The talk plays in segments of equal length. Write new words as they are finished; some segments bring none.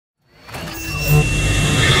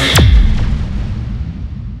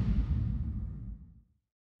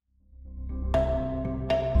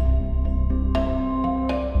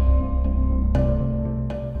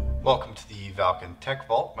Valken Tech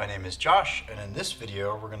Vault. My name is Josh, and in this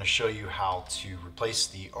video we're going to show you how to replace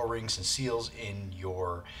the O-rings and seals in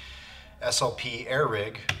your SLP air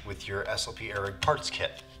rig with your SLP air rig parts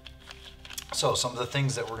kit. So some of the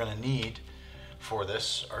things that we're going to need for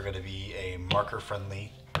this are going to be a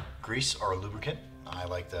marker-friendly grease or lubricant. I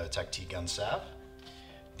like the Tech T Gun Salve.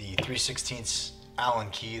 The 3/16 Allen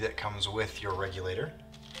key that comes with your regulator.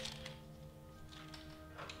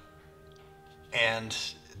 And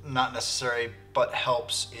not necessary, but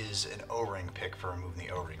helps, is an O-ring pick for removing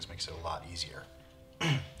the O-rings. Makes it a lot easier.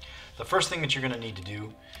 The first thing that you're going to need to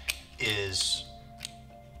do is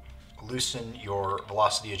loosen your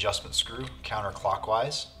velocity adjustment screw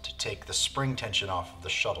counterclockwise to take the spring tension off of the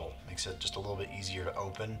shuttle. Makes it just a little bit easier to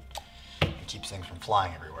open and keeps things from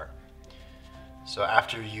flying everywhere. So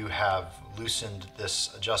after you have loosened this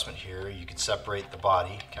adjustment here, you can separate the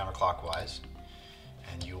body counterclockwise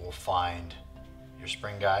and you will find your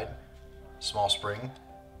spring guide, small spring,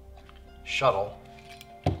 shuttle,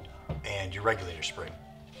 and your regulator spring.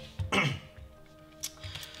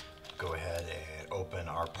 Go ahead and open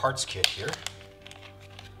our parts kit here.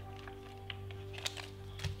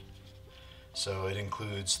 So it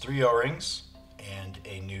includes 3 O-rings and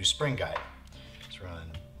a new spring guide. So we're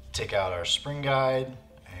going to take out our spring guide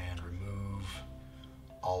and remove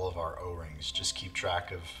all of our O-rings. Just keep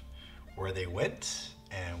track of where they went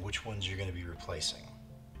and which ones you're going to be replacing.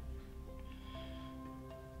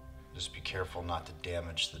 Just be careful not to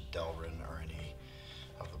damage the Delrin or any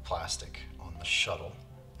of the plastic on the shuttle,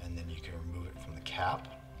 and then you can remove it from the cap.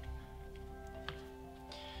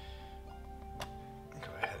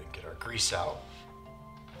 Go ahead and get our grease out.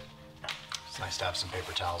 It's nice to have some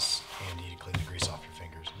paper towels handy to clean the grease off your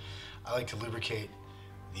fingers. I like to lubricate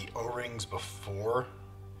the O-rings before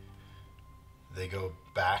they go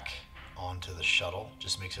back onto the shuttle.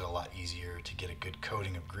 Just makes it a lot easier to get a good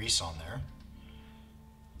coating of grease on there.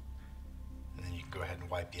 And then you can go ahead and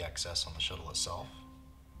wipe the excess on the shuttle itself.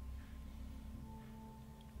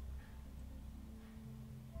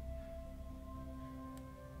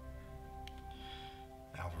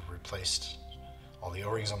 Now we've replaced all the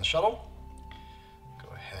O-rings on the shuttle.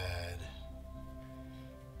 Go ahead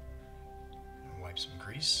and wipe some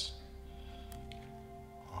grease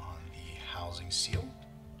on the housing seal.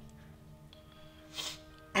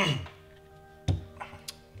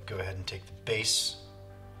 Go ahead and take the base,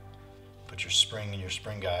 put your spring in your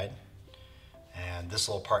spring guide, and this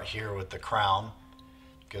little part here with the crown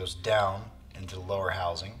goes down into the lower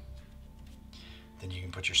housing. Then you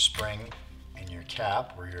can put your spring in your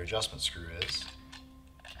cap where your adjustment screw is,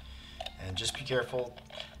 and just be careful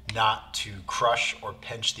not to crush or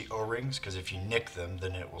pinch the O-rings, because if you nick them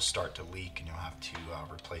then it will start to leak and you'll have to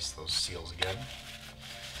replace those seals again.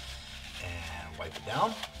 And wipe it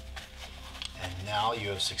down. And now you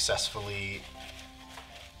have successfully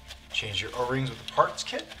changed your O-rings with the parts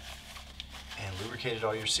kit and lubricated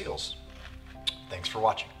all your seals. Thanks for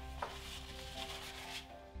watching.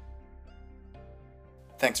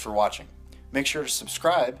 Thanks for watching. Make sure to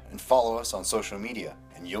subscribe and follow us on social media,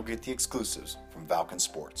 and you'll get the exclusives from Valken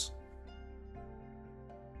Sports.